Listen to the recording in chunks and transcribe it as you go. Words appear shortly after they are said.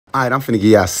All right, I'm finna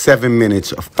give y'all 7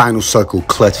 minutes of final circle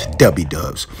clutch W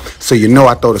dubs. So you know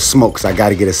I throw the smoke because I got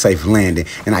to get a safe landing.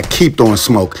 And I keep throwing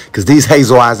smoke because these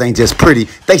hazel eyes ain't just pretty.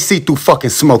 They see through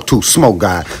fucking smoke too, smoke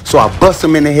God. So I bust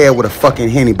him in the head with a fucking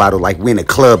Henny bottle like we in a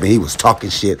club and he was talking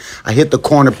shit. I hit the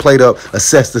corner plate up,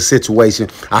 assess the situation.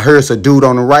 I heard it's a dude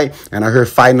on the right and I heard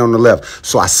fighting on the left.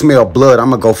 So I smell blood.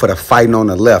 I'm going to go for the fighting on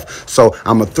the left. So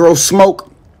I'm going to throw smoke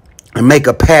and make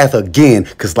a path again,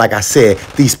 because like I said,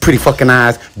 these pretty fucking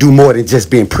eyes do more than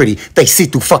just being pretty. They see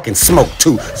through fucking smoke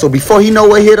too. So before he know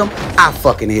what hit him, I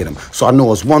fucking hit him. So I know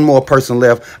there's one more person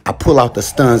left. I pull out the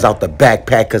stuns out the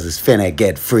backpack because it's finna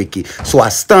get freaky. So I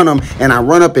stun him and I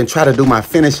run up and try to do my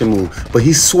finishing move. But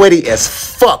he's sweaty as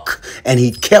fuck and he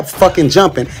kept fucking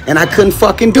jumping and I couldn't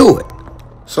fucking do it.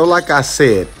 So like I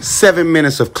said, 7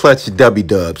 minutes of clutch W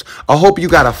dubs. I hope you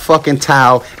got a fucking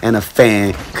towel and a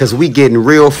fan because we getting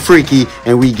real freaky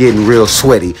and we getting real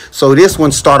sweaty. So this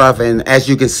one start off and as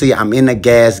you can see, I'm in the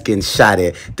gas getting shot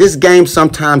at. This game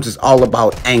sometimes is all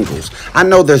about angles. I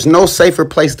know there's no safer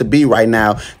place to be right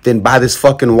now than by this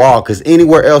fucking wall because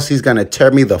anywhere else he's going to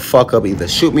tear me the fuck up. Either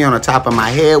shoot me on the top of my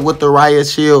head with the riot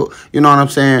shield, you know what I'm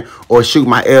saying? Or shoot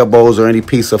my elbows or any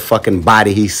piece of fucking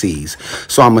body he sees.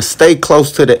 So I'm going to stay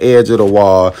close to the edge of the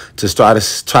wall to try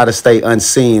to stay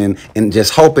unseen and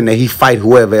just hoping that he fight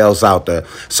whoever else out there.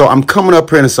 So I'm coming up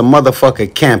here and some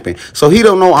motherfucker camping. So he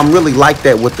don't know I'm really like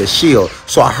that with the shield.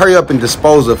 So I hurry up and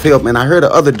dispose of him and I heard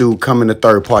the other dude come in the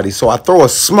third party. So I throw a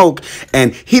smoke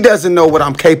and he doesn't know what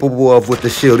I'm capable of with the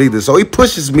shield either. So he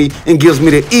pushes me and gives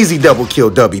me the easy double kill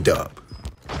W dub.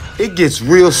 It gets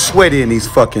real sweaty in these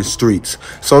fucking streets.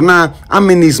 So now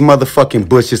I'm in these motherfucking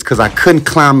bushes because I couldn't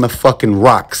climb the fucking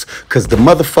rocks. Because the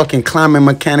motherfucking climbing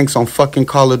mechanics on fucking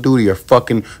Call of Duty are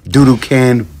fucking doo-doo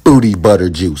can booty butter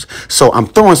juice. So I'm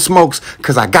throwing smokes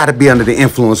because I got to be under the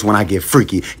influence when I get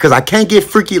freaky. Because I can't get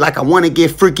freaky like I want to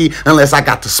get freaky unless I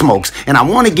got the smokes. And I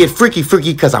want to get freaky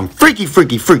because I'm freaky.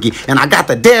 And I got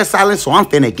the dead silence, so I'm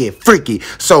finna get freaky.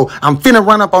 So I'm finna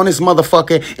run up on this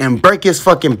motherfucker and break his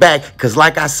fucking back because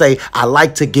like I say, I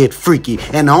like to get freaky.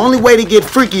 And the only way to get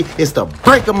freaky is to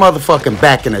break a motherfucking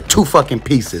back into 2 fucking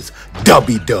pieces.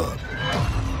 W dub.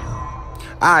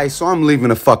 Alright, so I'm leaving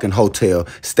the fucking hotel.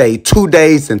 Stayed 2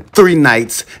 days and 3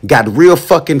 nights. Got real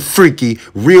fucking freaky.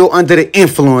 Real under the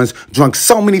influence. Drunk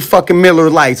so many fucking Miller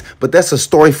Lights. But that's a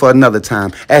story for another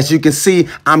time. As you can see,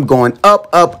 I'm going up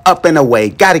and away.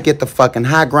 Gotta get the fucking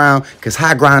high ground. Because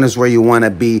high ground is where you want to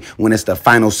be when it's the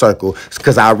final circle.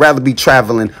 Because I'd rather be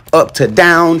traveling up to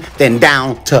down than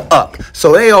down to up.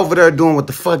 So they over there doing what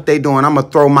the fuck they doing. I'm going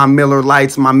to throw my Miller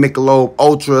Lights, my Michelob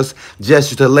Ultras.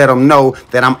 Just to let them know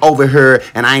that I'm over here.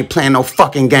 And I ain't playing no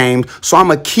fucking games. So I'm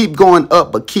going to keep going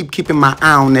up, but keeping my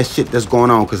eye on that shit that's going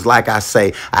on. Because like I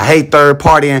say, I hate third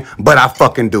partying, but I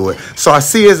fucking do it. So I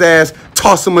see his ass,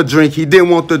 toss him a drink. He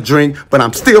didn't want the drink, but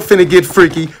I'm still finna get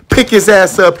freaky, pick his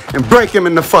ass up, and break him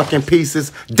into fucking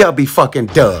pieces. W fucking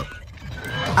dub.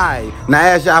 Alright, now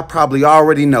as y'all probably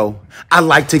already know, I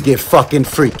like to get fucking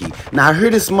freaky. Now I hear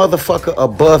this motherfucker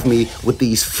above me with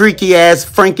these freaky ass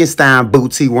Frankenstein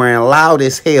boots he wearing loud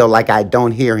as hell like I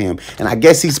don't hear him. And I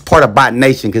guess he's part of Bot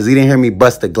Nation because he didn't hear me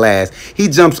bust the glass. He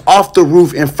jumps off the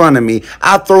roof in front of me.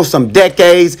 I throw some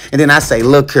decades and then I say,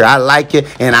 look here, I like you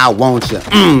and I want you.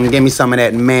 Give me some of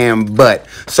that man butt.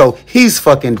 So he's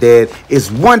fucking dead.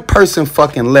 It's one person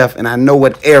fucking left and I know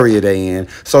what area they in.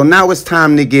 So now it's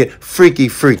time to get freaky.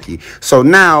 So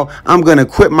now I'm gonna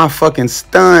quit my fucking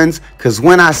stuns because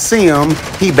when I see him,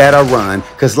 he better run.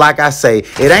 Because like I say,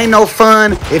 it ain't no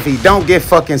fun if he don't get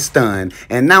fucking stunned.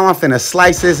 And now I'm finna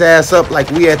slice his ass up like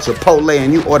we at Chipotle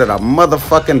and you ordered a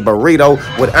motherfucking burrito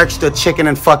with extra chicken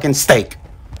and fucking steak.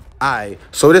 Alright,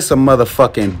 so this a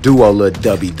motherfucking duo little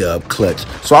W dub clutch.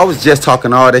 So I was just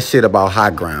talking all that shit about high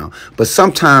ground. But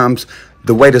sometimes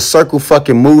the way the circle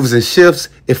fucking moves and shifts,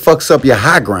 it fucks up your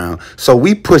high ground. So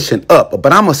we pushing up.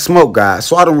 But I'm a smoke guy,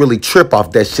 so I don't really trip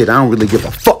off that shit. I don't really give a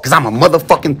fuck because I'm a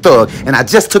motherfucking thug. And I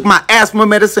just took my asthma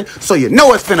medicine, so you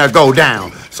know it's finna go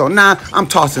down. So now I'm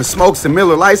tossing smokes and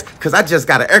Miller Lights because I just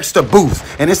got an extra boost.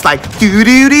 And it's like,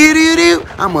 doo-doo-doo-doo-doo.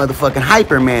 I'm motherfucking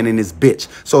Hyperman in this bitch.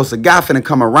 So it's a guy finna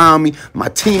come around me. My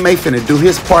teammate finna do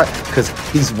his part because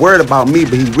he's worried about me,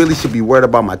 but he really should be worried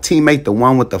about my teammate, the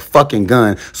one with the fucking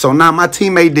gun. So now my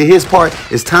teammate did his part.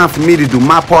 It's time for me to do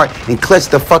my part and clutch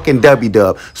the fucking W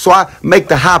dub. So I make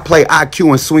the high play IQ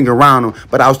and swing around him.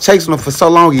 But I was chasing him for so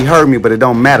long he heard me, but it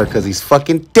don't matter because he's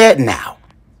fucking dead now.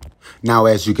 Now,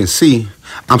 as you can see,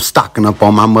 I'm stocking up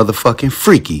on my motherfucking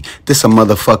freaky. This a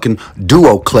motherfucking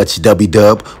duo clutch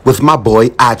dub with my boy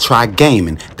I Try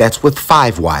Gaming. That's with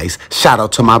 5 Ys. Shout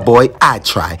out to my boy I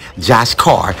Try, Josh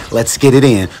Carr. Let's get it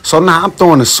in. So now I'm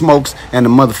throwing the smokes and the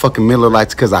motherfucking Miller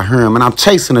Lights because I heard him, and I'm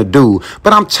chasing a dude.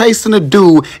 But I'm chasing a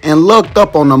dude and looked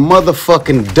up on the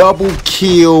motherfucking double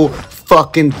kill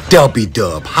fucking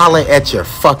dub. Holla at your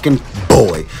fucking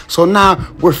boy. So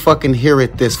now we're fucking here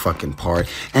at this fucking part.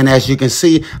 And as you can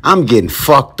see, I'm getting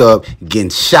fucked up, getting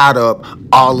shot up,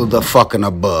 all of the fucking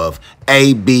above.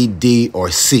 A, B, D,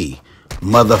 or C.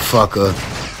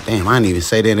 Motherfucker. Damn, I didn't even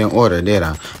say that in order, did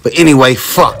I? But anyway,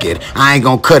 fuck it. I ain't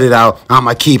gonna cut it out.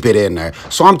 I'ma keep it in there.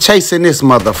 So I'm chasing this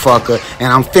motherfucker,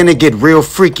 and I'm finna get real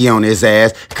freaky on his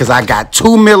ass, because I got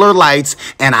 2 Miller Lights,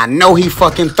 and I know he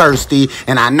fucking thirsty,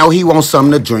 and I know he wants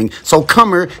something to drink. So come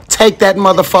here, take that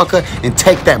motherfucker, and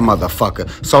take that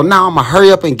motherfucker. So now I'ma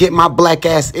hurry up and get my black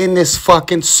ass in this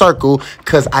fucking circle,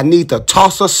 because I need to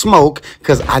toss a smoke,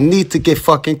 because I need to get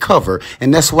fucking cover.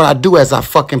 And that's what I do as I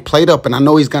fucking played up, and I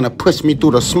know he's gonna push me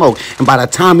through the smoke. And by the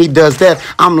time he does that,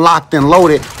 I'm locked and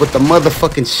loaded with the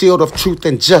motherfucking shield of truth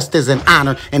and justice and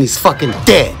honor, and he's fucking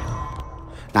dead.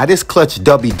 Now this clutch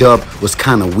dub was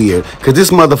kind of weird, because this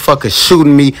motherfucker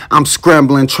shooting me. I'm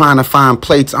scrambling, trying to find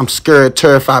plates. I'm scared,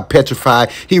 terrified,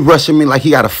 petrified. He rushing me like he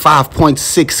got a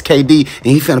 5.6 KD, and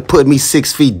he finna put me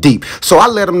 6 feet deep. So I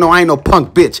let him know I ain't no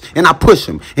punk bitch, and I push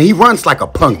him, and he runs like a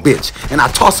punk bitch. And I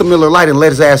toss a Miller Lite and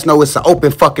let his ass know it's an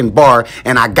open fucking bar,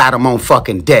 and I got him on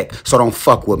fucking deck, so don't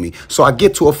fuck with me. So I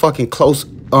get to a fucking close,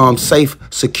 safe,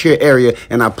 secure area,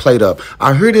 and I played up.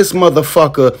 I heard this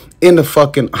motherfucker in the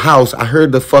fucking house. I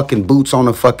heard the fucking boots on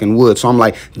the fucking wood. So I'm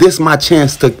like, this my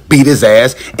chance to beat his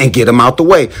ass and get him out the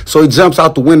way. So he jumps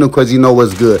out the window because he know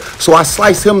what's good. So I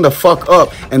slice him the fuck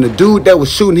up, and the dude that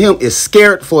was shooting him is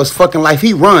scared for his fucking life.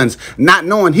 He runs, not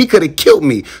knowing he could have killed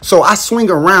me. So I swing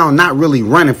around, not really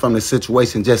running from the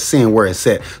situation, just seeing where it's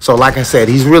at. So like I said,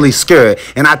 he's really scared,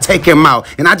 and I take him out.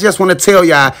 And I just want to tell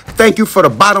y'all, thank you for the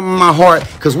bottom of my heart,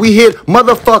 because we hit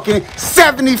motherfucking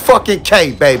 70 fucking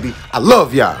K, baby. I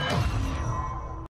love y'all.